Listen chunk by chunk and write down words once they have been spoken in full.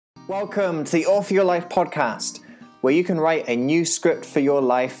Welcome to the Author Your Life podcast, where you can write a new script for your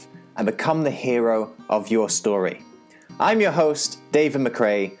life and become the hero of your story. I'm your host, David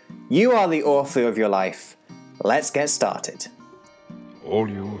McRae. You are the author of your life. Let's get started. All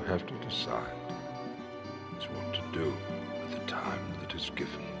you have to decide is what to do with the time that is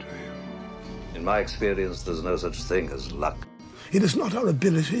given to you. In my experience, there's no such thing as luck. It is not our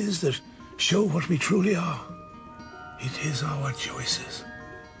abilities that show what we truly are. It is our choices.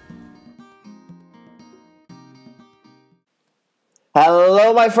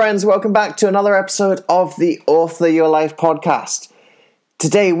 Hello, my friends. Welcome back to another episode of the Author Your Life podcast.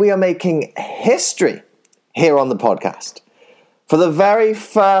 Today, we are making history here on the podcast. For the very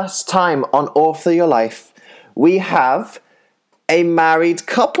first time on Author Your Life, we have a married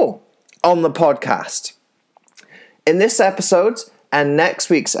couple on the podcast. In this episode and next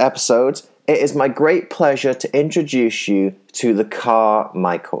week's episode, it is my great pleasure to introduce you to the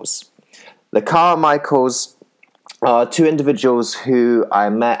Carmichaels. The Carmichaels are two individuals who I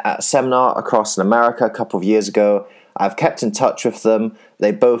met at a seminar across in America a couple of years ago. I've kept in touch with them.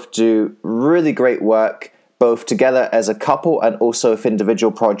 They both do really great work, both together as a couple and also with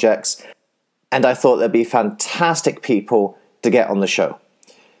individual projects. And I thought they'd be fantastic people to get on the show.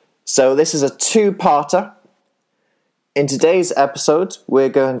 So this is a two-parter. In today's episode, we're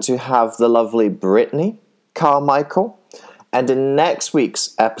going to have the lovely Brittney Carmichael. And in next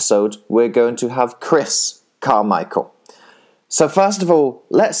week's episode, we're going to have Chris Carmichael. So first of all,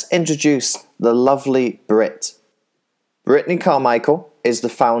 let's introduce the lovely Brit. Brittney Carmichael is the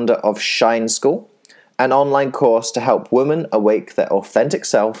founder of Shine School, an online course to help women awake their authentic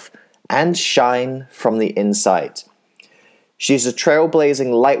self and shine from the inside. She's a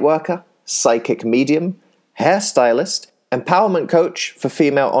trailblazing lightworker, psychic medium, hairstylist, empowerment coach for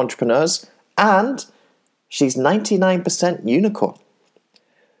female entrepreneurs, and she's 99% unicorn.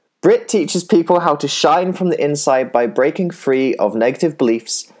 Brit teaches people how to shine from the inside by breaking free of negative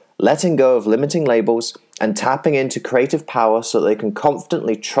beliefs, letting go of limiting labels, and tapping into creative power so they can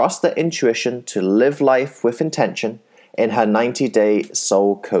confidently trust their intuition to live life with intention in her 90-day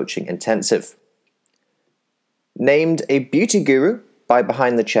soul coaching intensive. Named a beauty guru by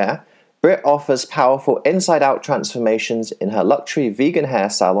Behind the Chair, Brit offers powerful inside-out transformations in her luxury vegan hair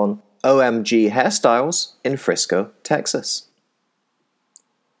salon, OMGhairstyles, in Frisco, Texas.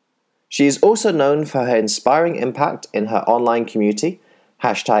 She is also known for her inspiring impact in her online community,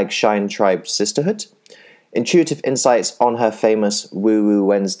 #ShineTribe Sisterhood, intuitive insights on her famous Woo Woo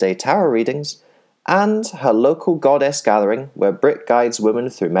Wednesday tarot readings, and her local goddess gathering where Brit guides women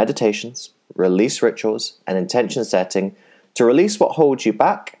through meditations, release rituals, and intention setting to release what holds you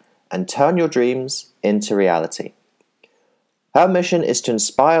back and turn your dreams into reality. Her mission is to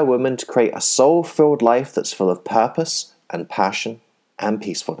inspire women to create a soul-filled life that's full of purpose and passion and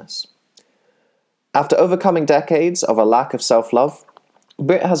peacefulness. After overcoming decades of a lack of self-love,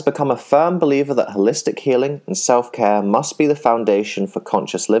 Brit has become a firm believer that holistic healing and self-care must be the foundation for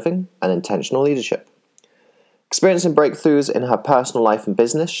conscious living and intentional leadership. Experiencing breakthroughs in her personal life and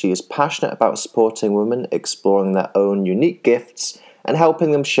business, she is passionate about supporting women exploring their own unique gifts and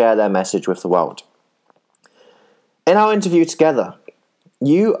helping them share their message with the world. In our interview together,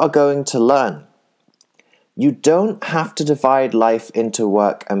 you are going to learn. You don't have to divide life into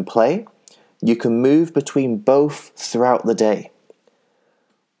work and play. You can move between both throughout the day.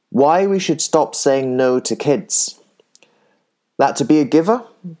 Why we should stop saying no to kids. That to be a giver,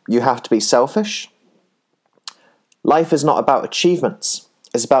 you have to be selfish. Life is not about achievements.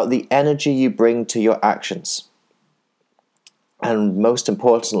 It's about the energy you bring to your actions. And most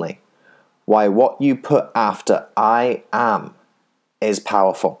importantly, why what you put after I am is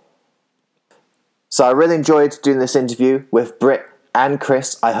powerful. So I really enjoyed doing this interview with Brit and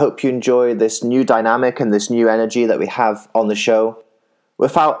Chris. I hope you enjoy this new dynamic and this new energy that we have on the show.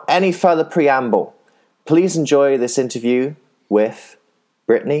 Without any further preamble, please enjoy this interview with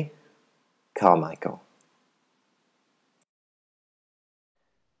Brittney Carmichael.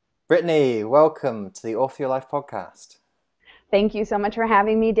 Brittney, welcome to the Author Your Life podcast. Thank you so much for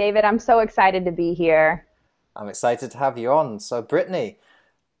having me, David. I'm so excited to be here. I'm excited to have you on. So Brittney,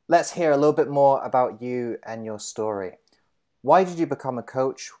 let's hear a little bit more about you and your story. Why did you become a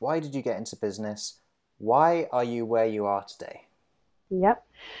coach? Why did you get into business? Why are you where you are today? Yep.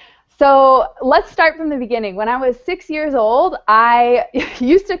 So let's start from the beginning. When I was 6 years old, I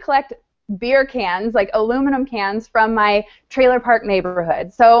used to collect beer cans, like aluminum cans, from my trailer park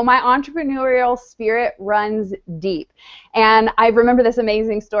neighborhood. So my entrepreneurial spirit runs deep. And I remember this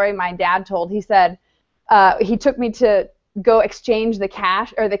amazing story my dad told. He said, he took me to go exchange the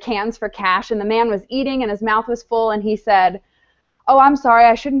cash or the cans for cash, and the man was eating and his mouth was full, and he said, oh, I'm sorry,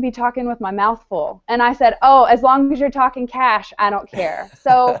 I shouldn't be talking with my mouth full. And I said, oh, as long as you're talking cash, I don't care.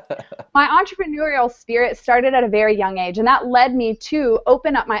 So my entrepreneurial spirit started at a very young age, and that led me to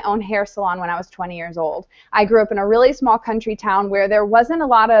open up my own hair salon when I was 20 years old. I grew up in a really small country town where there wasn't a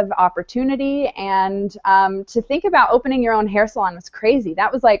lot of opportunity, and to think about opening your own hair salon was crazy.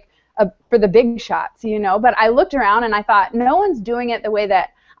 That was like for the big shots, you know. But I looked around and I thought, no one's doing it the way that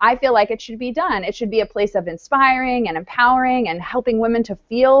I feel like it should be done. It should be a place of inspiring and empowering and helping women to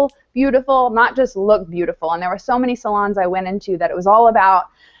feel beautiful, not just look beautiful. And there were so many salons I went into that it was all about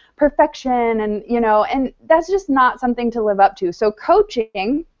perfection, and you know, and that's just not something to live up to. So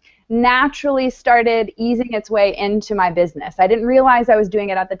coaching naturally started easing its way into my business. I didn't realize I was doing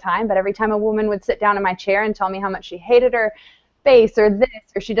it at the time, but every time a woman would sit down in my chair and tell me how much she hated her face or this,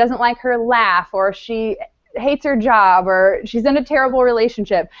 or she doesn't like her laugh, or she hates her job, or she's in a terrible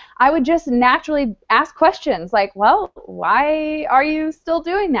relationship, I would just naturally ask questions like, well, why are you still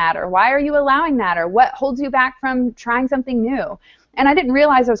doing that? Or why are you allowing that? Or what holds you back from trying something new? And I didn't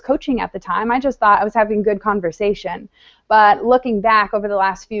realize I was coaching at the time. I just thought I was having good conversation. But looking back over the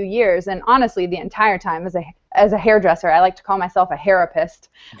last few years, and honestly the entire time as a hairdresser, I like to call myself a hairapist,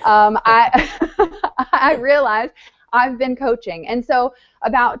 I realized I've been coaching. And so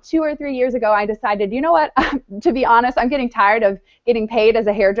about 2 or 3 years ago, I decided, you know what, to be honest, I'm getting tired of getting paid as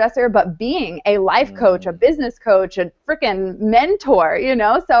a hairdresser, but being a life coach, a business coach, a freaking mentor, you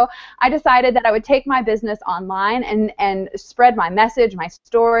know. So I decided that I would take my business online and spread my message, my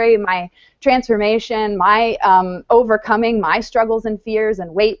story, my transformation, my overcoming my struggles and fears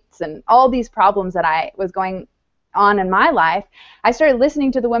and weights and all these problems that I was going on in my life. I started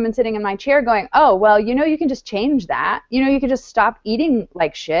listening to the women sitting in my chair going, oh, well, you know, you can just change that. You know, you could just stop eating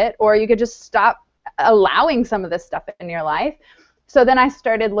like shit, or you could just stop allowing some of this stuff in your life. So then I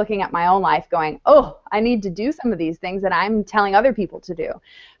started looking at my own life going, oh, I need to do some of these things that I'm telling other people to do.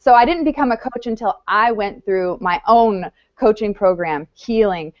 So I didn't become a coach until I went through my own coaching program,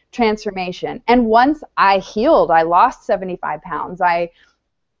 healing, transformation. And once I healed, I lost 75 pounds. I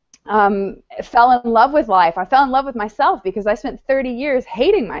fell in love with life. I fell in love with myself because I spent 30 years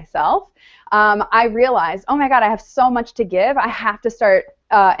hating myself. I realized, oh my God, I have so much to give. I have to start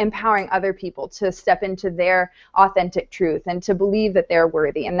empowering other people to step into their authentic truth and to believe that they're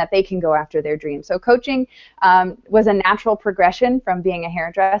worthy and that they can go after their dreams. So coaching was a natural progression from being a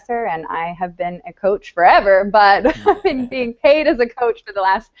hairdresser, and I have been a coach forever, but I've been being paid as a coach for the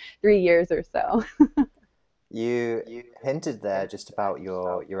last 3 years or so. You hinted there just about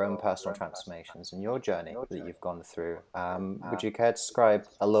your own personal transformations and your journey that you've gone through. Would you care to describe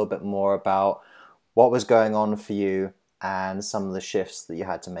a little bit more about what was going on for you and some of the shifts that you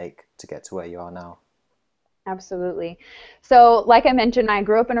had to make to get to where you are now? Absolutely. So like I mentioned, I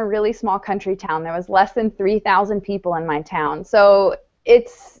grew up in a really small country town. There was less than 3,000 people in my town. So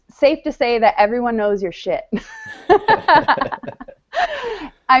it's safe to say that everyone knows your shit.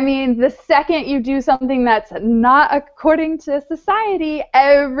 I mean, the second you do something that's not according to society,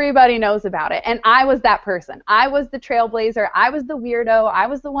 everybody knows about it. And I was that person. I was the trailblazer. I was the weirdo. I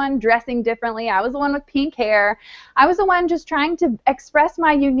was the one dressing differently. I was the one with pink hair. I was the one just trying to express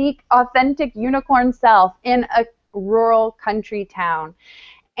my unique, authentic unicorn self in a rural country town.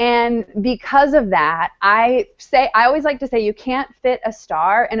 And because of that, I always like to say you can't fit a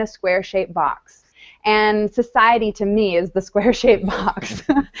star in a square-shaped box. And society, to me, is the square-shaped box.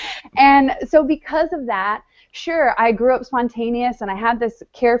 And so because of that, sure, I grew up spontaneous, and I had this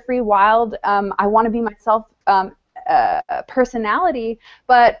carefree, wild, I want to be myself personality,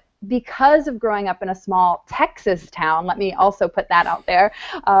 but because of growing up in a small Texas town, let me also put that out there,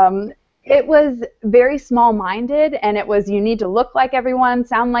 it was very small-minded, and it was you need to look like everyone,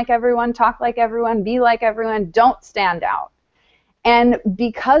 sound like everyone, talk like everyone, be like everyone, don't stand out. And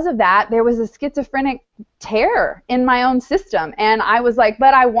because of that, there was a schizophrenic tear in my own system. And I was like,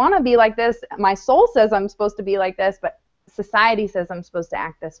 but I want to be like this. My soul says I'm supposed to be like this, but society says I'm supposed to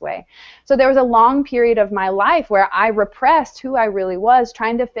act this way. So there was a long period of my life where I repressed who I really was,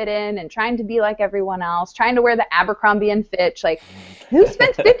 trying to fit in and trying to be like everyone else, trying to wear the Abercrombie and Fitch. Like, who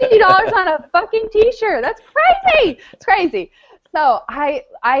spends $50 on a fucking t-shirt? That's crazy. It's crazy. So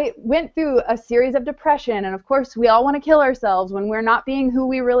I went through a series of depression, and of course we all want to kill ourselves when we're not being who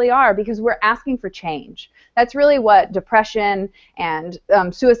we really are because we're asking for change. That's really what depression and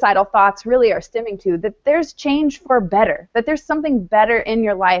suicidal thoughts really are stemming to, that there's change for better, that there's something better in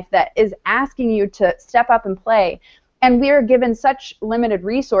your life that is asking you to step up and play. And we are given such limited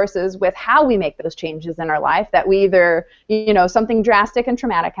resources with how we make those changes in our life that we either, you know, something drastic and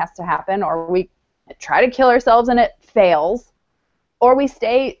traumatic has to happen, or we try to kill ourselves and it fails, or we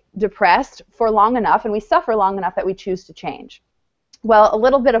stay depressed for long enough and we suffer long enough that we choose to change. Well, a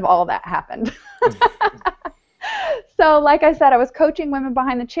little bit of all that happened. So like I said, I was coaching women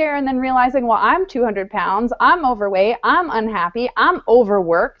behind the chair and then realizing, well, I'm 200 pounds, I'm overweight, I'm unhappy, I'm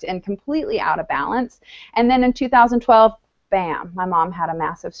overworked and completely out of balance. And then in 2012, bam, my mom had a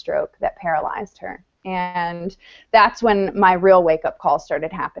massive stroke that paralyzed her. And that's when my real wake-up call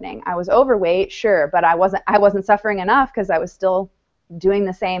started happening. I was overweight, sure, but I wasn't suffering enough because I was still doing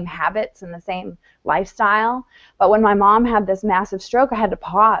the same habits and the same lifestyle. But when my mom had this massive stroke, I had to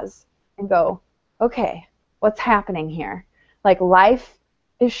pause and go, okay, what's happening here? Like, life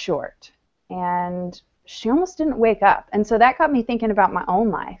is short. And she almost didn't wake up. And so that got me thinking about my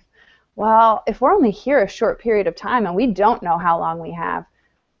own life. Well, if we're only here a short period of time and we don't know how long we have,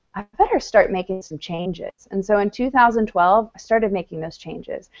 I better start making some changes. And so in 2012, I started making those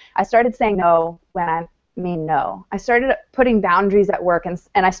changes. I started saying no when I mean no. I started putting boundaries at work,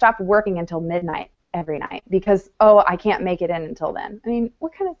 and I stopped working until midnight every night because, oh, I can't make it in until then. I mean,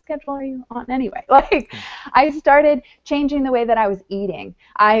 what kind of schedule are you on anyway? Like, I started changing the way that I was eating.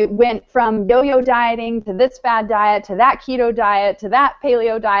 I went from yo-yo dieting to this fad diet to that keto diet to that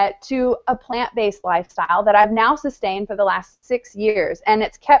paleo diet to a plant-based lifestyle that I've now sustained for the last 6 years, and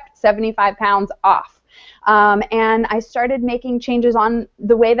it's kept 75 pounds off. And I started making changes on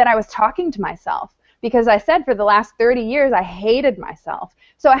the way that I was talking to myself, because I said for the last 30 years I hated myself.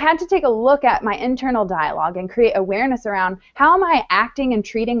 So I had to take a look at my internal dialogue and create awareness around how am I acting and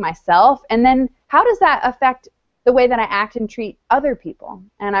treating myself, and then how does that affect the way that I act and treat other people.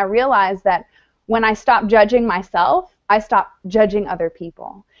 And I realized that when I stopped judging myself, I stopped judging other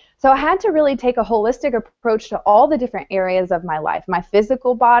people. So I had to really take a holistic approach to all the different areas of my life, my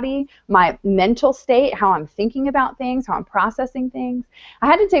physical body, my mental state, how I'm thinking about things, how I'm processing things. I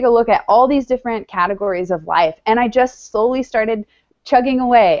had to take a look at all these different categories of life, and I just slowly started chugging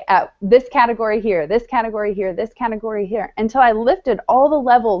away at this category here, this category here, this category here, until I lifted all the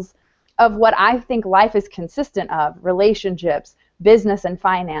levels of what I think life is consistent of: relationships, business and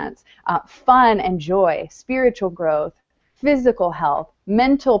finance, fun and joy, spiritual growth, physical health,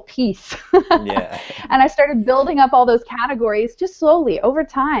 mental peace. Yeah. And I started building up all those categories just slowly over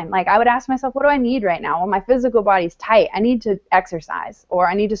time. Like, I would ask myself, what do I need right now? Well, my physical body's tight. I need to exercise, or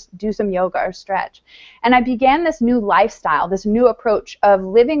I need to do some yoga or stretch. And I began this new lifestyle, this new approach of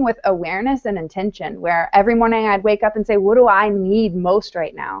living with awareness and intention, where every morning I'd wake up and say, what do I need most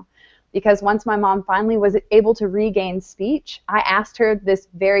right now? Because once my mom finally was able to regain speech, I asked her this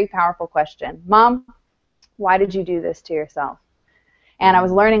very powerful question: Mom, why did you do this to yourself? And I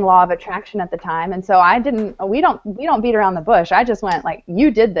was learning law of attraction at the time, and so we don't beat around the bush. I just went like,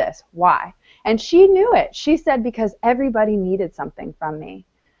 you did this, why? And she knew it. She said, because everybody needed something from me.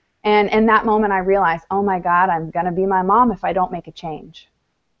 And in that moment I realized, oh my God, I'm gonna be my mom if I don't make a change.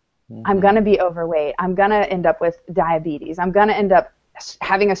 I'm gonna be overweight. I'm gonna end up with diabetes. I'm gonna end up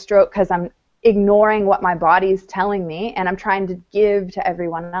having a stroke because I'm ignoring what my body's telling me, and I'm trying to give to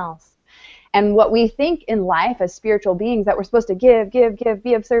everyone else. And what we think in life as spiritual beings, that we're supposed to give,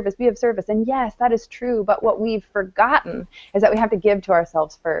 be of service, be of service. And yes, that is true. But what we've forgotten is that we have to give to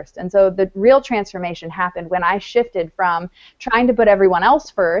ourselves first. And so the real transformation happened when I shifted from trying to put everyone else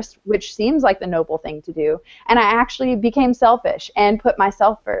first, which seems like the noble thing to do, and I actually became selfish and put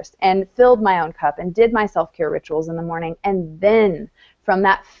myself first and filled my own cup and did my self-care rituals in the morning. And then from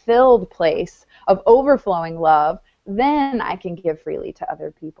that filled place of overflowing love, then I can give freely to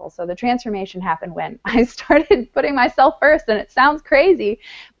other people. So the transformation happened when I started putting myself first, and it sounds crazy,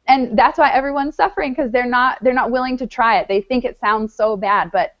 and that's why everyone's suffering, because they're not willing to try it. They think it sounds so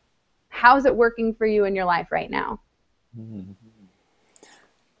bad, but how is it working for you in your life right now?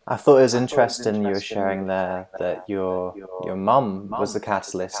 I thought it was interesting you were sharing there that your mum was the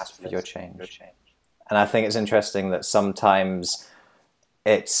catalyst for your change. And I think it's interesting that sometimes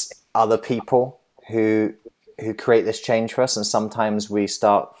it's other people who create this change for us, and sometimes we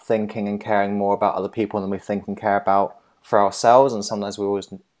start thinking and caring more about other people than we think and care about for ourselves, and sometimes we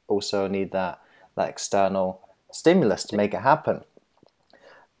also need that external stimulus to make it happen.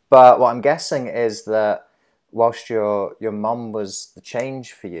 But what I'm guessing is that whilst your mum was the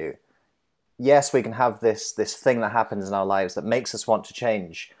change for you, yes, we can have this thing that happens in our lives that makes us want to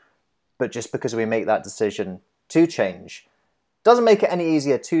change, but just because we make that decision to change doesn't make it any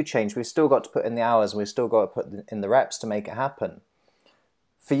easier to change. We've still got to put in the hours, and we've still got to put in the reps to make it happen.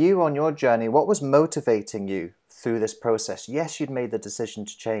 For you on your journey, what was motivating you through this process? Yes, you'd made the decision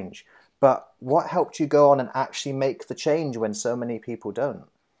to change, but what helped you go on and actually make the change when so many people don't?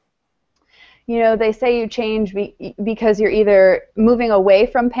 you know, they say you change because you're either moving away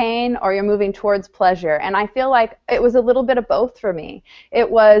from pain or you're moving towards pleasure. And I feel like it was a little bit of both for me. It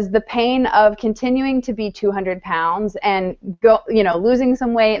was the pain of continuing to be 200 pounds and losing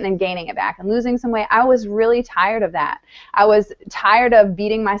some weight and then gaining it back and losing some weight. I was really tired of that. I was tired of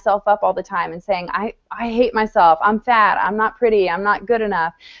beating myself up all the time and saying, I hate myself. I'm fat. I'm not pretty. I'm not good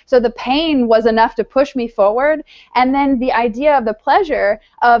enough. So the pain was enough to push me forward. And then the idea of the pleasure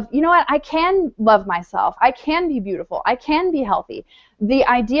of, you know what, I can love myself. I can be beautiful. I can be healthy. The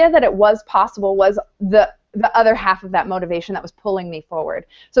idea that it was possible was the other half of that motivation that was pulling me forward.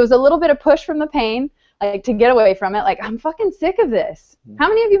 So it was a little bit of push from the pain, like to get away from it. Like, I'm fucking sick of this. How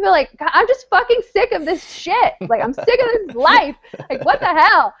many of you feel like, I'm just fucking sick of this shit? Like, I'm sick of this life. Like, what the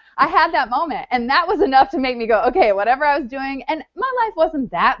hell? I had that moment, and that was enough to make me go, okay, whatever I was doing, and my life wasn't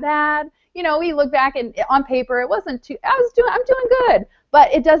that bad. You know, we look back and on paper, it wasn't too, I'm doing good,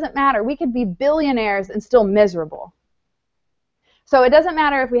 but it doesn't matter. We could be billionaires and still miserable. So it doesn't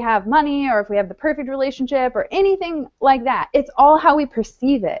matter if we have money or if we have the perfect relationship or anything like that. It's all how we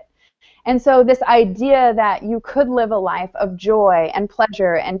perceive it. And so this idea that you could live a life of joy and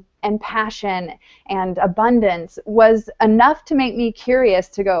pleasure and passion and abundance was enough to make me curious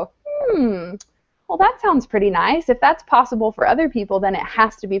to go, well, that sounds pretty nice. If that's possible for other people, then it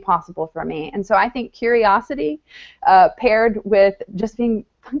has to be possible for me. And so I think curiosity paired with just being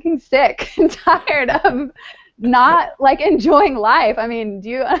fucking sick and tired of not like enjoying life. I mean,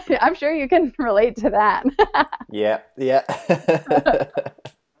 I'm sure you can relate to that. Yeah.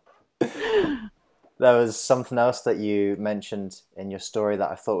 There was something else that you mentioned in your story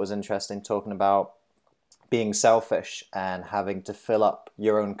that I thought was interesting, talking about being selfish and having to fill up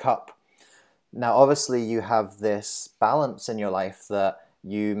your own cup. Now, obviously, you have this balance in your life that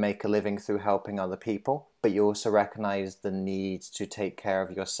you make a living through helping other people, but you also recognize the need to take care of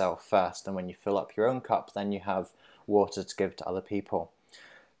yourself first. And when you fill up your own cup, then you have water to give to other people.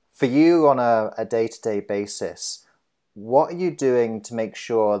 For you, on a day-to-day basis, what are you doing to make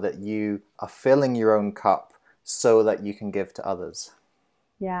sure that you are filling your own cup so that you can give to others?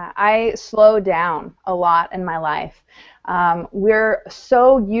 Yeah, I slow down a lot in my life. We're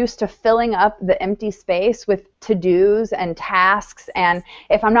so used to filling up the empty space with to-dos and tasks, and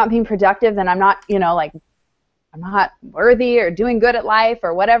if I'm not being productive, then I'm not, I'm not worthy or doing good at life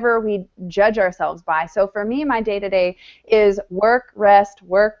or whatever we judge ourselves by. So for me, my day-to-day is work, rest,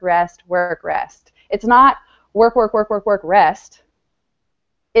 work, rest, work, rest. It's not work, work, work, work, work, rest.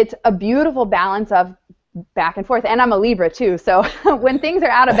 It's a beautiful balance of back and forth. And I'm a Libra too, so when things are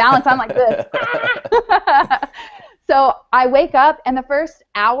out of balance, I'm like this. So I wake up, and the first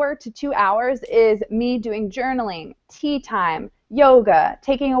hour to 2 hours is me doing journaling, tea time, yoga,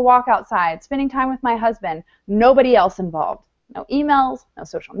 taking a walk outside, spending time with my husband. Nobody else involved. No emails, no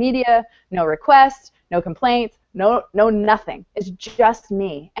social media, no requests, no complaints, no nothing. It's just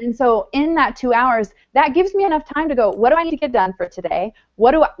me. And so in that 2 hours, that gives me enough time to go, what do I need to get done for today?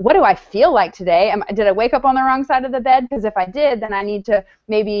 What do I feel like today? Did I wake up on the wrong side of the bed? Because if I did, then I need to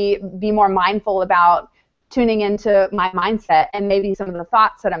maybe be more mindful about tuning into my mindset and maybe some of the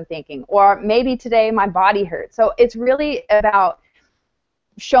thoughts that I'm thinking. Or maybe today my body hurts. So it's really about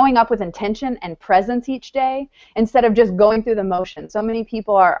showing up with intention and presence each day instead of just going through the motions. So many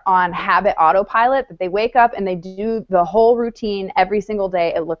people are on habit autopilot, that they wake up and they do the whole routine every single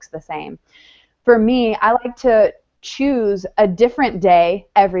day. It looks the same. For me, I like to choose a different day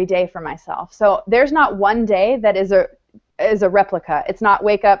every day for myself. So there's not one day that is a replica. It's not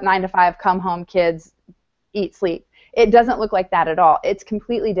wake up 9 to 5, come home, kids, eat, sleep. It doesn't look like that at all. It's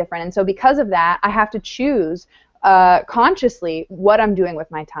completely different. And so because of that, I have to choose consciously what I'm doing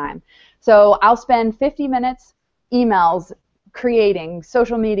with my time. So I'll spend 50 minutes emails, creating,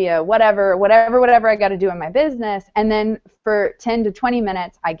 social media, whatever I got to do in my business, and then for 10 to 20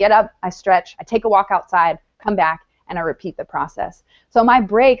 minutes, I get up, I stretch, I take a walk outside, come back, and I repeat the process. So my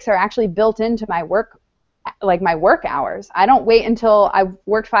breaks are actually built into my work, like my work hours. I don't wait until I've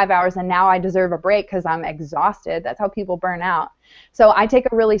worked 5 hours and now I deserve a break because I'm exhausted. That's how people burn out. So I take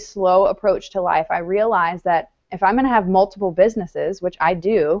a really slow approach to life. I realize that if I'm going to have multiple businesses, which I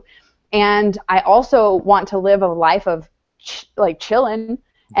do, and I also want to live a life of chilling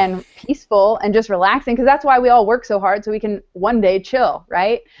and peaceful and just relaxing, because that's why we all work so hard, so we can one day chill,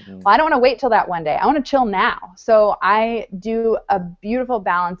 right? Mm-hmm. Well, I don't want to wait till that one day. I want to chill now. So I do a beautiful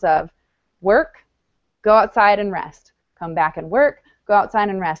balance of work, go outside and rest, come back and work, go outside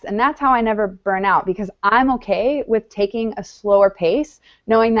and rest. And that's how I never burn out, because I'm okay with taking a slower pace,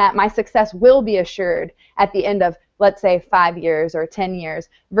 knowing that my success will be assured at the end of, let's say, 5 years or 10 years,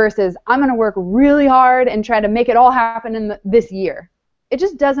 versus I'm going to work really hard and try to make it all happen in this year. it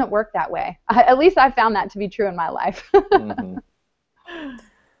just doesn't work that way. At least I found that to be true in my life. Mm-hmm.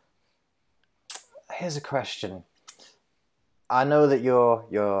 Here's a question. I know that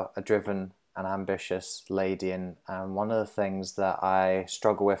you're a driven and ambitious lady, and one of the things that I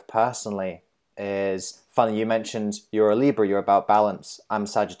struggle with personally is, funny, you mentioned you're a Libra, you're about balance. I'm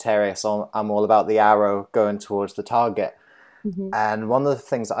Sagittarius, so I'm all about the arrow going towards the target. Mm-hmm. And one of the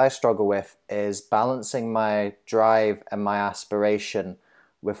things that I struggle with is balancing my drive and my aspiration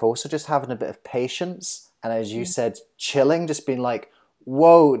with also just having a bit of patience. And as you said, chilling, just being like,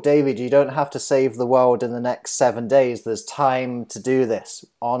 whoa, David, you don't have to save the world in the next 7 days. There's time to do this.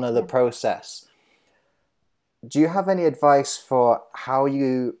 Honor the process. Do you have any advice for how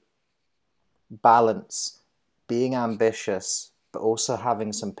you balance being ambitious, but also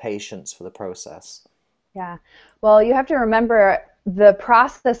having some patience for the process? Yeah. Well, you have to remember the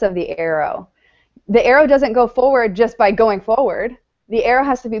process of the arrow. The arrow doesn't go forward just by going forward. The arrow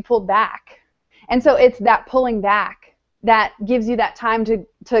has to be pulled back. And so it's that pulling back that gives you that time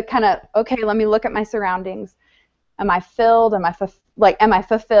to kind of, okay, let me look at my surroundings. Am I filled? Am I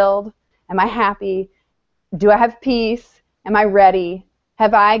fulfilled? Am I happy? Do I have peace? Am I ready?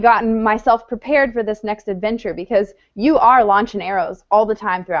 Have I gotten myself prepared for this next adventure? Because you are launching arrows all the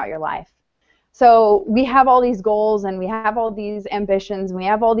time throughout your life. So we have all these goals and we have all these ambitions and we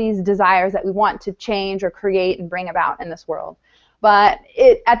have all these desires that we want to change or create and bring about in this world. But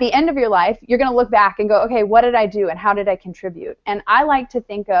at the end of your life, you're going to look back and go, okay, what did I do and how did I contribute? And I like to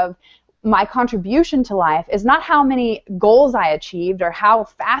think of my contribution to life is not how many goals I achieved or how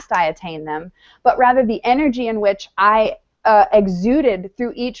fast I attained them, but rather the energy in which I exuded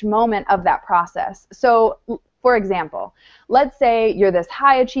through each moment of that process. So, for example, let's say you're this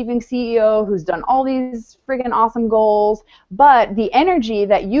high-achieving CEO who's done all these friggin' awesome goals, but the energy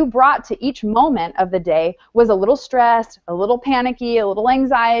that you brought to each moment of the day was a little stressed, a little panicky, a little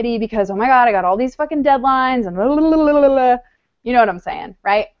anxiety because, oh my God, I got all these fucking deadlines and blah, blah, blah, blah, blah. You know what I'm saying,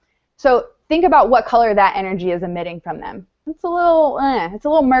 right? So think about what color that energy is emitting from them. It's a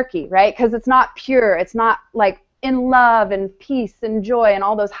little murky, right? Because it's not pure. It's not like in love and peace and joy and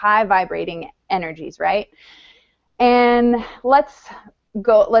all those high vibrating energies, right? And let's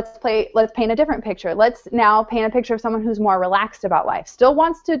paint a different picture. Let's now paint a picture of someone who's more relaxed about life. Still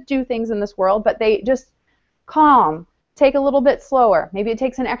wants to do things in this world, but they just calm, take a little bit slower. Maybe it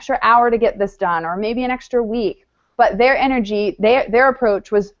takes an extra hour to get this done, or maybe an extra week. But their energy, their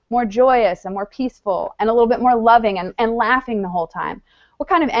approach was more joyous and more peaceful and a little bit more loving and laughing the whole time. What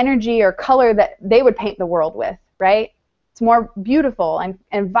kind of energy or color that they would paint the world with, right? It's more beautiful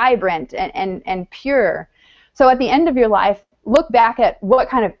and vibrant and pure. So at the end of your life, look back at what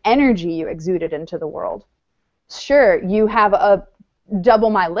kind of energy you exuded into the world. Sure, you have a double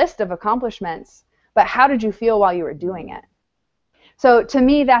my list of accomplishments, but how did you feel while you were doing it? So to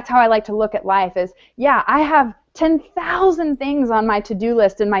me, that's how I like to look at life is, yeah, I have 10,000 things on my to-do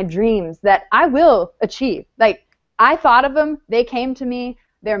list and my dreams that I will achieve. Like, I thought of them, they came to me,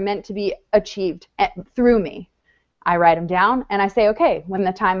 they're meant to be achieved through me. I write them down and I say, okay, when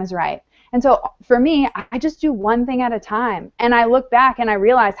the time is right. And so for me, I just do one thing at a time. And I look back and I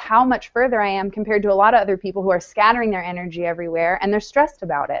realize how much further I am compared to a lot of other people who are scattering their energy everywhere and they're stressed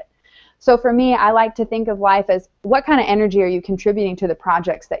about it. So for me, I like to think of life as what kind of energy are you contributing to the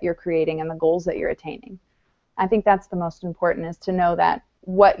projects that you're creating and the goals that you're attaining. I think that's the most important, is to know that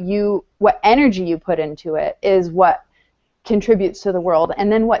what energy you put into it is what contributes to the world,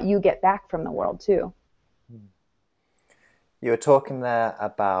 and then what you get back from the world too. You were talking there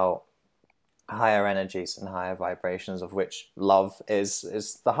about higher energies and higher vibrations, of which love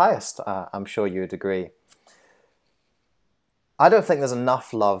is the highest. I'm sure you would agree. I don't think there's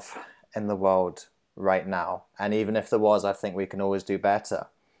enough love in the world right now, and even if there was, I think we can always do better.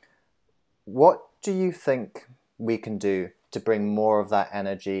 What do you think we can do to bring more of that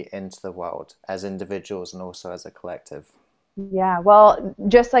energy into the world as individuals and also as a collective? Yeah, well,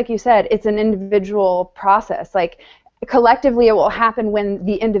 just like you said, it's an individual process. Like, collectively, it will happen when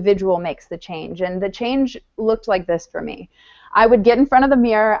the individual makes the change. And the change looked like this for me. I would get in front of the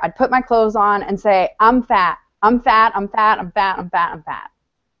mirror, I'd put my clothes on and say, I'm fat, I'm fat, I'm fat, I'm fat, I'm fat, I'm fat,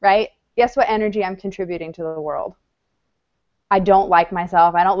 right? Guess what energy I'm contributing to the world? I don't like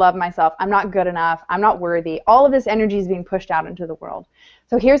myself, I don't love myself, I'm not good enough, I'm not worthy. All of this energy is being pushed out into the world.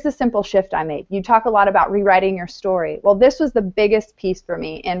 So here's the simple shift I made. You talk a lot about rewriting your story. Well, this was the biggest piece for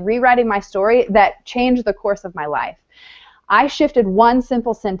me in rewriting my story that changed the course of my life. I shifted one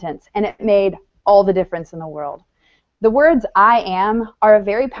simple sentence and it made all the difference in the world. The words I am are a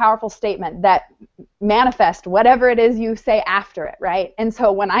very powerful statement that manifest whatever it is you say after it, right? And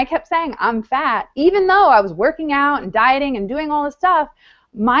so when I kept saying I'm fat, even though I was working out and dieting and doing all this stuff,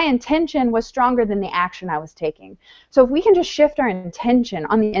 my intention was stronger than the action I was taking. So if we can just shift our intention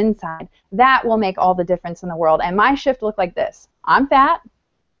on the inside, that will make all the difference in the world. And my shift looked like this. I'm fat.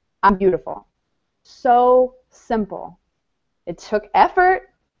 I'm beautiful. So simple. It took effort.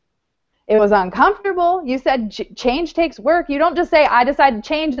 It was uncomfortable. You said change takes work. You don't just say I decided to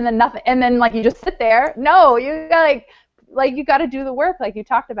change and then nothing, and then like you just sit there. No, you got like you got to do the work, like you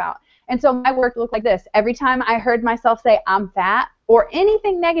talked about. And so my work looked like this. Every time I heard myself say I'm fat or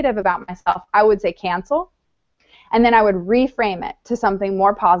anything negative about myself, I would say cancel, and then I would reframe it to something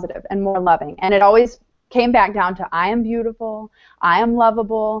more positive and more loving. And it always came back down to I am beautiful, I am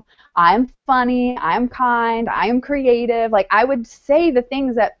lovable, I am funny, I am kind, I am creative. Like I would say the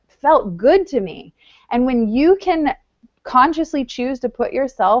things that felt good to me. And when you can consciously choose to put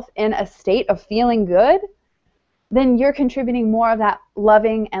yourself in a state of feeling good, then you're contributing more of that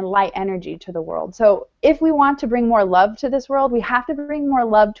loving and light energy to the world. So if we want to bring more love to this world, we have to bring more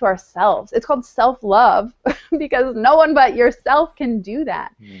love to ourselves. It's called self-love because no one but yourself can do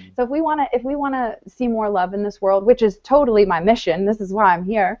that. So if we want to see more love in this world, which is totally my mission, this is why I'm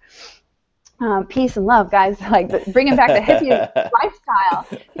here. Peace and love, guys, like bringing back the hippie lifestyle.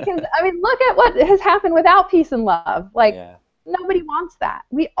 Because, I mean, look at what has happened without peace and love. Like, nobody wants that.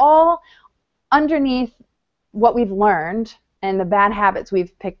 We all, underneath what we've learned and the bad habits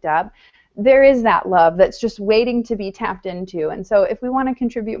we've picked up, there is that love that's just waiting to be tapped into. And so if we want to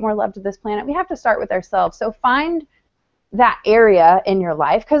contribute more love to this planet, we have to start with ourselves. So find that area in your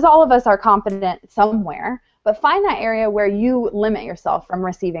life, because all of us are competent somewhere, but find that area where you limit yourself from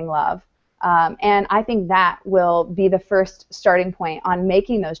receiving love. And I think that will be the first starting point on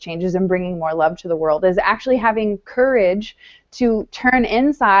making those changes and bringing more love to the world, is actually having courage to turn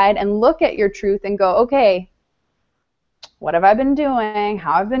inside and look at your truth and go, okay, what have I been doing?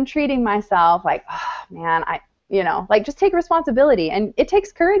 How I've been treating myself? Like, oh, man, like just take responsibility. And it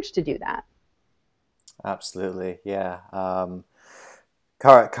takes courage to do that. Absolutely, yeah.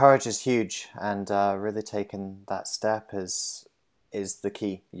 Courage is huge, and really taking that step is the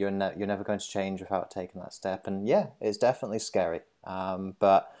key. You're never going to change without taking that step. And yeah, it's definitely scary.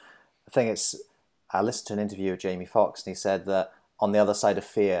 But I think I listened to an interview with Jamie Foxx, and he said that on the other side of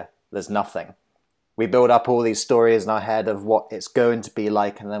fear, there's nothing. We build up all these stories in our head of what it's going to be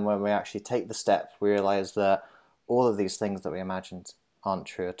like, and then when we actually take the step, we realize that all of these things that we imagined aren't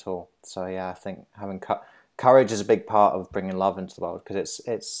true at all. So yeah, I think having courage is a big part of bringing love into the world, because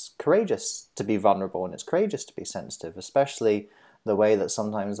it's courageous to be vulnerable, and it's courageous to be sensitive, especially the way that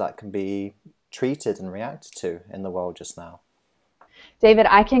sometimes that can be treated and reacted to in the world just now. David,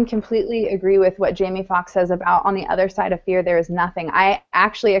 I can completely agree with what Jamie Foxx says about on the other side of fear, there is nothing. I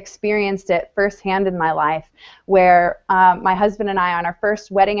actually experienced it firsthand in my life, where my husband and I, on our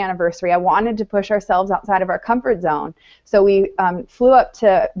first wedding anniversary, I wanted to push ourselves outside of our comfort zone. So we flew up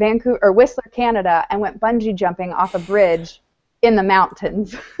to Whistler, Canada, and went bungee jumping off a bridge in the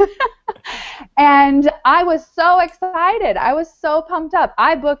mountains. And I was so excited. I was so pumped up.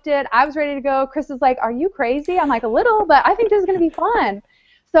 I booked it. I was ready to go. Chris is like, are you crazy? I'm like, a little, but I think this is going to be fun.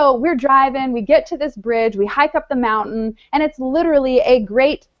 So we're driving. We get to this bridge. We hike up the mountain, and it's literally a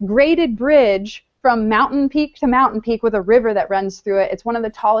graded bridge from mountain peak to mountain peak with a river that runs through it. It's one of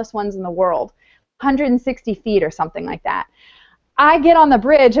the tallest ones in the world, 160 feet or something like that. I get on the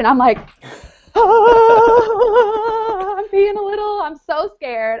bridge, and I'm like, oh, I'm peeing a little. I'm so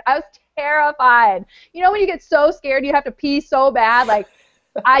scared. I was terrified. You know when you get so scared you have to pee so bad? Like,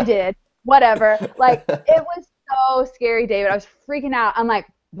 I did. Whatever. Like, it was so scary, David. I was freaking out. I'm like,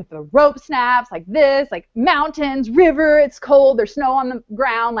 with the rope snaps, like this, like mountains, river, it's cold, there's snow on the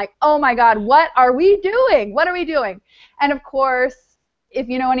ground. Like, oh my God, what are we doing? What are we doing? And of course, if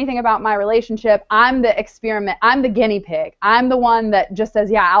you know anything about my relationship, I'm the experiment. I'm the guinea pig. I'm the one that just says,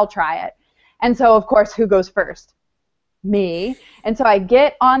 yeah, I'll try it. And so, of course, who goes first? Me. And so I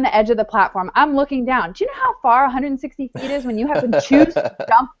get on the edge of the platform. I'm looking down. Do you know how far 160 feet is when you have to choose to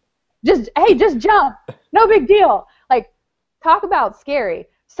jump? Just jump. No big deal. Like, talk about scary.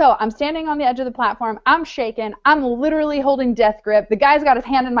 So I'm standing on the edge of the platform. I'm shaking. I'm literally holding death grip. The guy's got his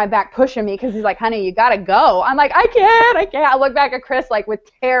hand in my back pushing me because he's like, honey, you got to go. I'm like, I can't. I look back at Chris like with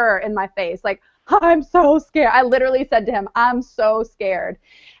terror in my face. Like, I'm so scared. I literally said to him, I'm so scared.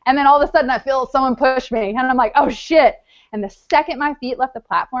 And then all of a sudden I feel someone push me. And I'm like, oh, shit. And the second my feet left the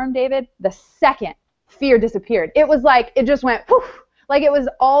platform, David, the second fear disappeared. It was like, it just went, poof, like it was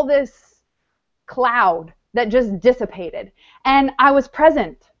all this cloud that just dissipated. And I was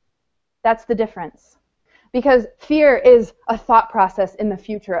present. That's the difference. because fear is a thought process in the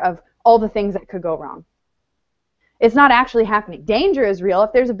future of all the things that could go wrong. It's not actually happening. Danger is real.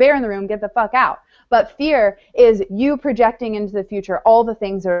 If there's a bear in the room, get the fuck out. But fear is you projecting into the future all the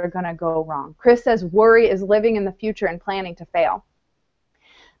things that are going to go wrong. Chris says worry is living in the future and planning to fail.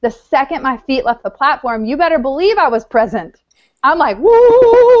 The second my feet left the platform, you better believe I was present. I'm like,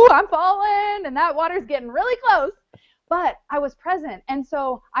 woo, I'm falling, and that water's getting really close. But I was present. And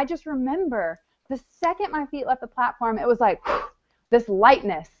so I just remember the second my feet left the platform, it was like this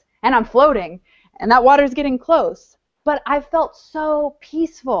lightness, and I'm floating, and that water's getting close. But I felt so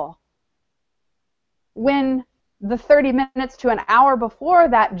peaceful. When the 30 minutes to an hour before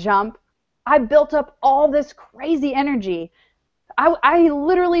that jump, I built up all this crazy energy. I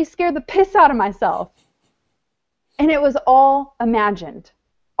literally scared the piss out of myself. And it was all imagined,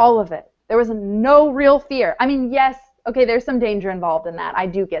 all of it. There was no real fear. I mean, yes, okay, there's some danger involved in that. I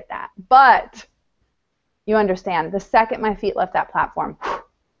do get that. But you understand, the second my feet left that platform,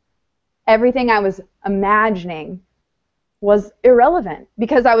 everything I was imagining was irrelevant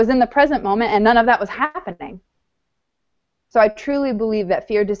because I was in the present moment and none of that was happening. So I truly believe that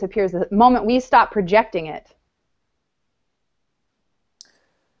fear disappears the moment we stop projecting it.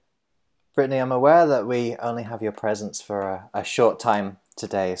 Brittney, I'm aware that we only have your presence for a short time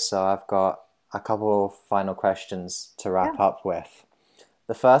today, so I've got a couple of final questions to wrap up with.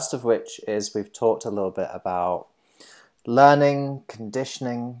 The first of which is we've talked a little bit about learning,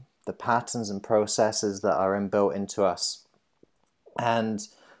 conditioning, the patterns and processes that are inbuilt into us. And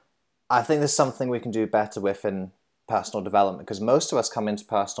I think there's something we can do better with in personal development, because most of us come into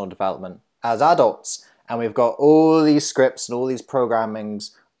personal development as adults and we've got all these scripts and all these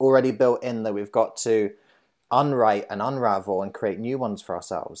programmings already built in that we've got to unwrite and unravel and create new ones for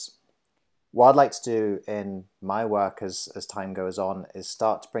ourselves. What I'd like to do in my work as time goes on is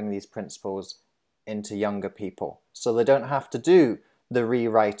start to bring these principles into younger people so they don't have to do the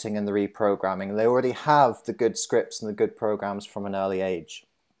rewriting and the reprogramming. They already have the good scripts and the good programs from an early age.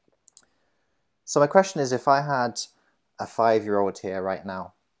 So my question is, if I had a 5-year-old here right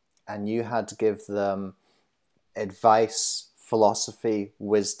now and you had to give them advice, philosophy,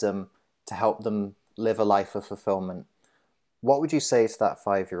 wisdom to help them live a life of fulfillment, what would you say to that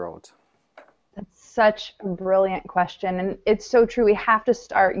 5-year-old? That's such a brilliant question, and it's so true. We have to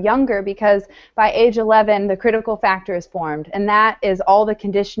start younger because by age 11, the critical factor is formed, and that is all the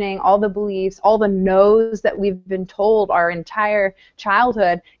conditioning, all the beliefs, all the no's that we've been told our entire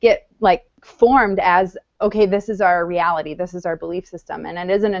childhood get like formed as, okay, this is our reality, this is our belief system, and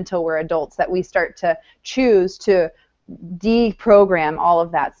it isn't until we're adults that we start to choose to deprogram all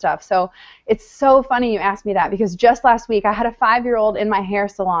of that stuff. So it's so funny you asked me that, because just last week I had a 5-year-old in my hair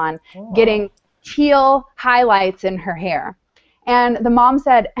salon getting teal highlights in her hair. And the mom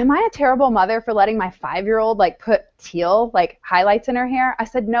said, am I a terrible mother for letting my 5-year-old like put teal like highlights in her hair? I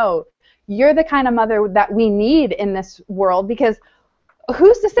said, no, you're the kind of mother that we need in this world, because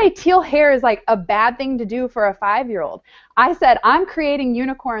who's to say teal hair is like a bad thing to do for a 5-year-old? I said, I'm creating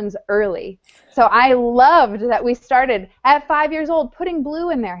unicorns early. So I loved that we started at 5 years old putting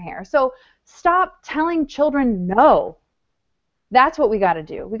blue in their hair. So stop telling children no. That's what we got to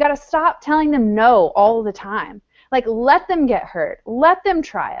do. We got to stop telling them no all the time. Like, let them get hurt. Let them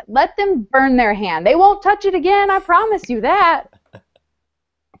try it. Let them burn their hand. They won't touch it again, I promise you that.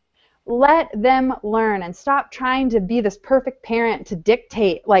 Let them learn and stop trying to be this perfect parent to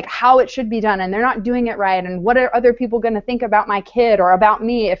dictate like how it should be done, and they're not doing it right, and what are other people going to think about my kid or about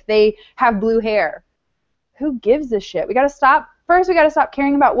me if they have blue hair? Who gives a shit? We got to stop. First, we got to stop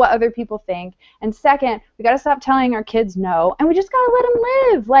caring about what other people think, and second, we got to stop telling our kids no, and we just got to let them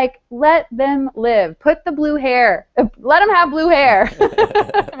live. Like, let them live. Put the blue hair. Let them have blue hair.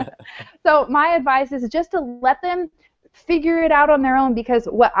 So my advice is just to let them figure it out on their own, because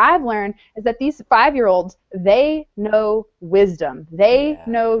what I've learned is that these 5-year-olds, they know wisdom. They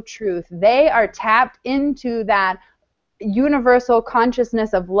know truth. They are tapped into that universal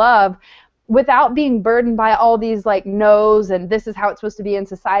consciousness of love without being burdened by all these like no's and this is how it's supposed to be and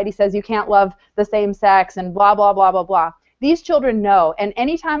society says you can't love the same sex and blah, blah, blah, blah, blah. These children know, and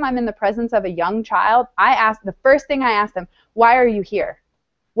anytime I'm in the presence of a young child, the first thing I ask them, why are you here?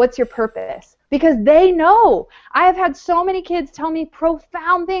 What's your purpose? Because they know. I have had so many kids tell me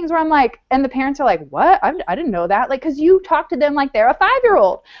profound things where I'm like, and the parents are like, what? I didn't know that. Like, because you talk to them like they're a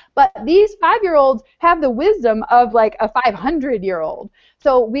 5-year-old. But these 5-year-olds have the wisdom of like a 500-year-old.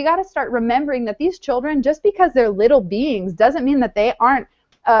 So we got to start remembering that these children, just because they're little beings, doesn't mean that they aren't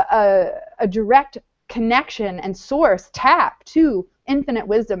a direct connection and source tap to infinite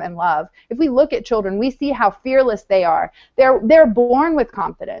wisdom and love. If we look at children, we see how fearless they are. They're born with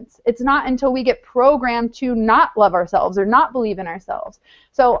confidence. It's not until we get programmed to not love ourselves or not believe in ourselves.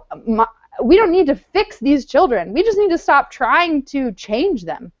 So we don't need to fix these children. We just need to stop trying to change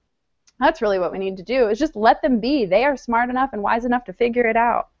them. That's really what we need to do, is just let them be. They are smart enough and wise enough to figure it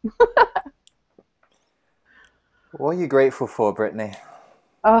out. What are you grateful for, Brittney?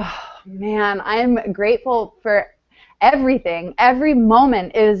 Oh, man, I'm grateful for everything. Every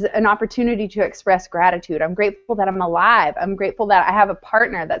moment is an opportunity to express gratitude. I'm grateful that I'm alive. I'm grateful that I have a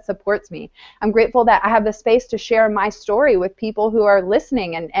partner that supports me. I'm grateful that I have the space to share my story with people who are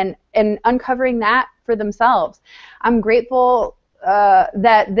listening and uncovering that for themselves. I'm grateful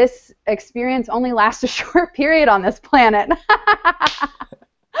that this experience only lasts a short period on this planet.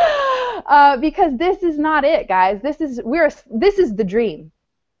 Because this is not it, guys. This is the dream.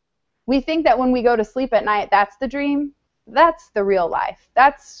 We think that when we go to sleep at night, that's the dream. That's the real life.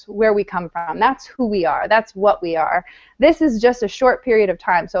 That's where we come from. That's who we are. That's what we are. This is just a short period of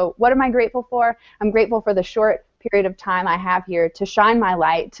time. So what am I grateful for? I'm grateful for the short period of time I have here to shine my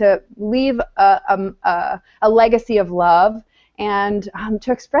light, to leave a legacy of love, and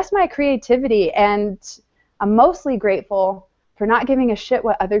to express my creativity. And I'm mostly grateful for not giving a shit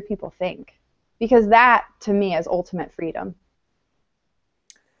what other people think, because that, to me, is ultimate freedom.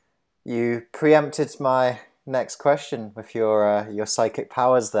 You preempted my next question with your psychic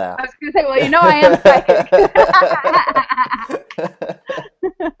powers there. I was going to say, well, you know I am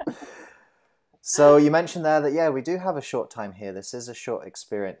psychic. So you mentioned there that, yeah, we do have a short time here. This is a short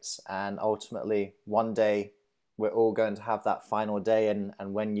experience, and ultimately one day we're all going to have that final day, and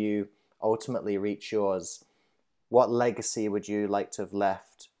when you ultimately reach yours, what legacy would you like to have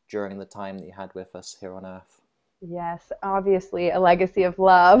left during the time that you had with us here on Earth? Yes, obviously a legacy of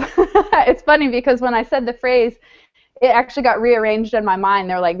love. It's funny because when I said the phrase, it actually got rearranged in my mind.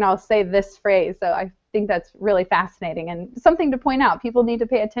 They're like, no, say this phrase. So I think that's really fascinating and something to point out. People need to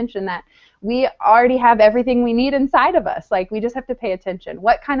pay attention that we already have everything we need inside of us. Like, we just have to pay attention.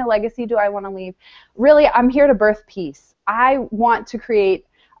 What kind of legacy do I want to leave? Really, I'm here to birth peace. I want to create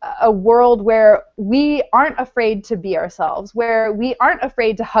a world where we aren't afraid to be ourselves, where we aren't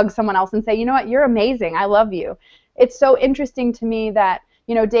afraid to hug someone else and say, you know what, you're amazing, I love you. It's so interesting to me that,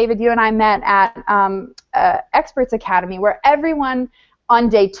 you know, David, you and I met at Experts Academy, where everyone on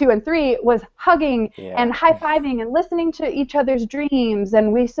day 2 and 3 was hugging and high-fiving and listening to each other's dreams,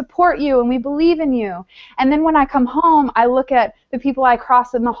 and we support you and we believe in you. And then when I come home, I look at the people I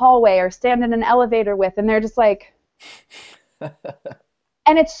cross in the hallway or stand in an elevator with, and they're just like...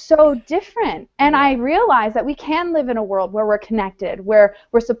 And it's so different. And I realize that we can live in a world where we're connected, where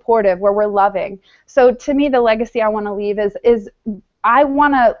we're supportive, where we're loving. So to me, the legacy I want to leave is I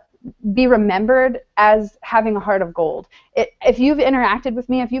want to be remembered as having a heart of gold. If you've interacted with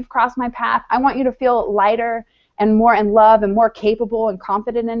me, if you've crossed my path, I want you to feel lighter and more in love and more capable and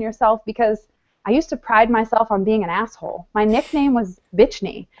confident in yourself, because I used to pride myself on being an asshole. My nickname was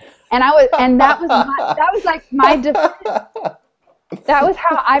Bitchney. And that was like my defense. That was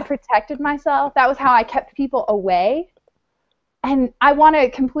how I protected myself. That was how I kept people away. And I want to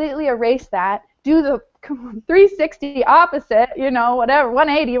completely erase that, do the 360 opposite, you know, whatever,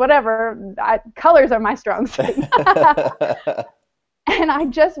 180, whatever. Colors are my strong suit. And I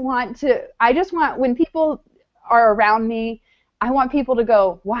just want, when people are around me, I want people to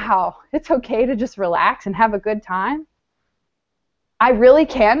go, wow, it's okay to just relax and have a good time. I really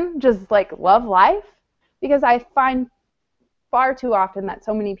can just, like, love life, because I find far too often that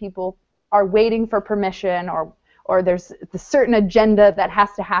so many people are waiting for permission, or there's a certain agenda that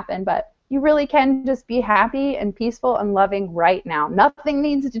has to happen, but you really can just be happy and peaceful and loving right now. Nothing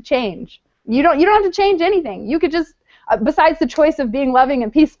needs to change. You don't have to change anything. You could just, besides the choice of being loving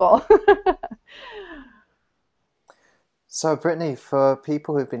and peaceful. So Brittney, for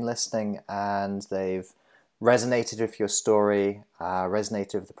people who've been listening and they've resonated with your story,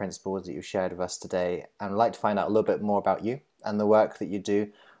 resonated with the principles that you shared with us today, and would like to find out a little bit more about you and the work that you do,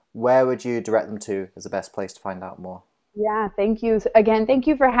 where would you direct them to as the best place to find out more? Yeah, thank you. Again, thank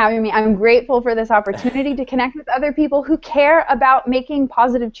you for having me. I'm grateful for this opportunity to connect with other people who care about making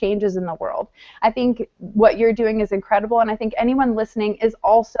positive changes in the world. I think what you're doing is incredible, and I think anyone listening is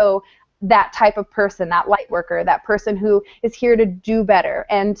also that type of person, that light worker, that person who is here to do better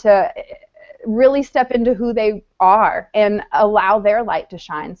and to really step into who they are and allow their light to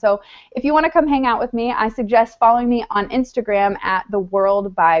shine. So if you want to come hang out with me, I suggest following me on Instagram at The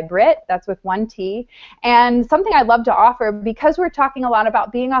World by Brit. That's with 1 T. And something I'd love to offer, because we're talking a lot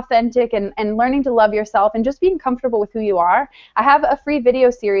about being authentic and learning to love yourself and just being comfortable with who you are, I have a free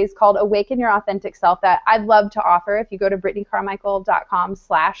video series called Awaken Your Authentic Self that I'd love to offer. If you go to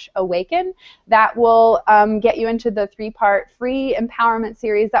brittneycarmichael.com/awaken, that will get you into the 3-part free empowerment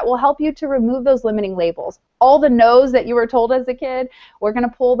series that will help you to remove those limiting labels. All the no's that you were told as a kid, we're going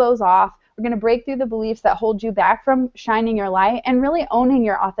to pull those off. We're going to break through the beliefs that hold you back from shining your light and really owning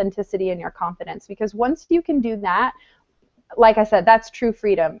your authenticity and your confidence. Because once you can do that, like I said, that's true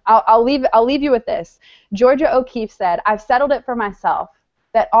freedom. I'll leave you with this. Georgia O'Keeffe said, "I've settled it for myself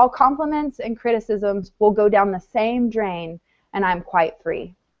that all compliments and criticisms will go down the same drain, and I'm quite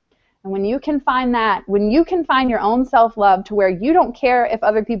free." And when you can find that, when you can find your own self-love to where you don't care if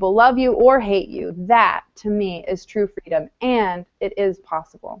other people love you or hate you, that, to me, is true freedom, and it is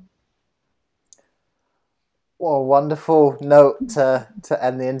possible. What a wonderful note to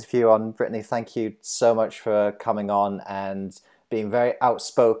end the interview on, Brittney. Thank you so much for coming on and being very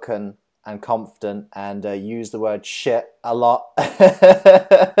outspoken and confident, and use the word shit a lot.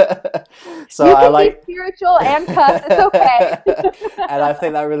 So you can be spiritual and cuss. It's okay. And I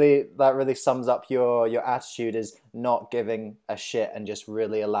think that really sums up your attitude, is not giving a shit and just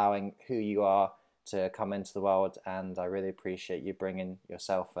really allowing who you are to come into the world. And I really appreciate you bringing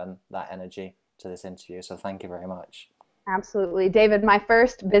yourself and that energy to this interview. So thank you very much. Absolutely. David, my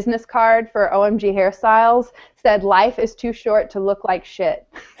first business card for OMG Hairstyles said, "Life is too short to look like shit."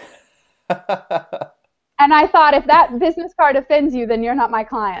 And I thought, if that business card offends you, then you're not my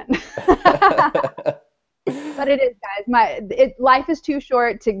client. But it is, guys. Life is too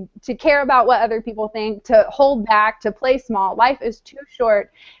short to care about what other people think, to hold back, to play small. Life is too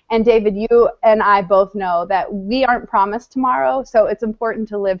short. And David, you and I both know that we aren't promised tomorrow, so it's important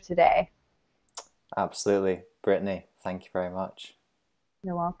to live today. Absolutely. Brittney, thank you very much.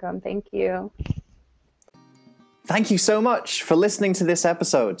 You're welcome. Thank you. Thank you so much for listening to this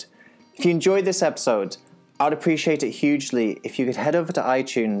episode. If you enjoyed this episode, I'd appreciate it hugely if you could head over to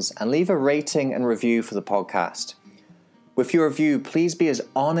iTunes and leave a rating and review for the podcast. With your review, please be as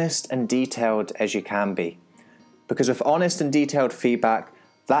honest and detailed as you can be, because with honest and detailed feedback,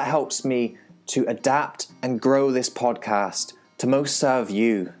 that helps me to adapt and grow this podcast to most serve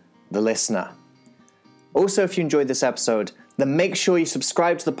you, the listener. Also, if you enjoyed this episode, then make sure you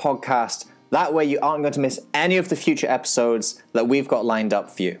subscribe to the podcast. That way you aren't going to miss any of the future episodes that we've got lined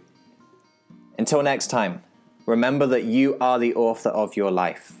up for you. Until next time, remember that you are the author of your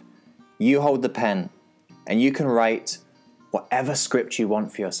life. You hold the pen, and you can write whatever script you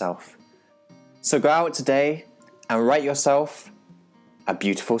want for yourself. So go out today and write yourself a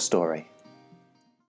beautiful story.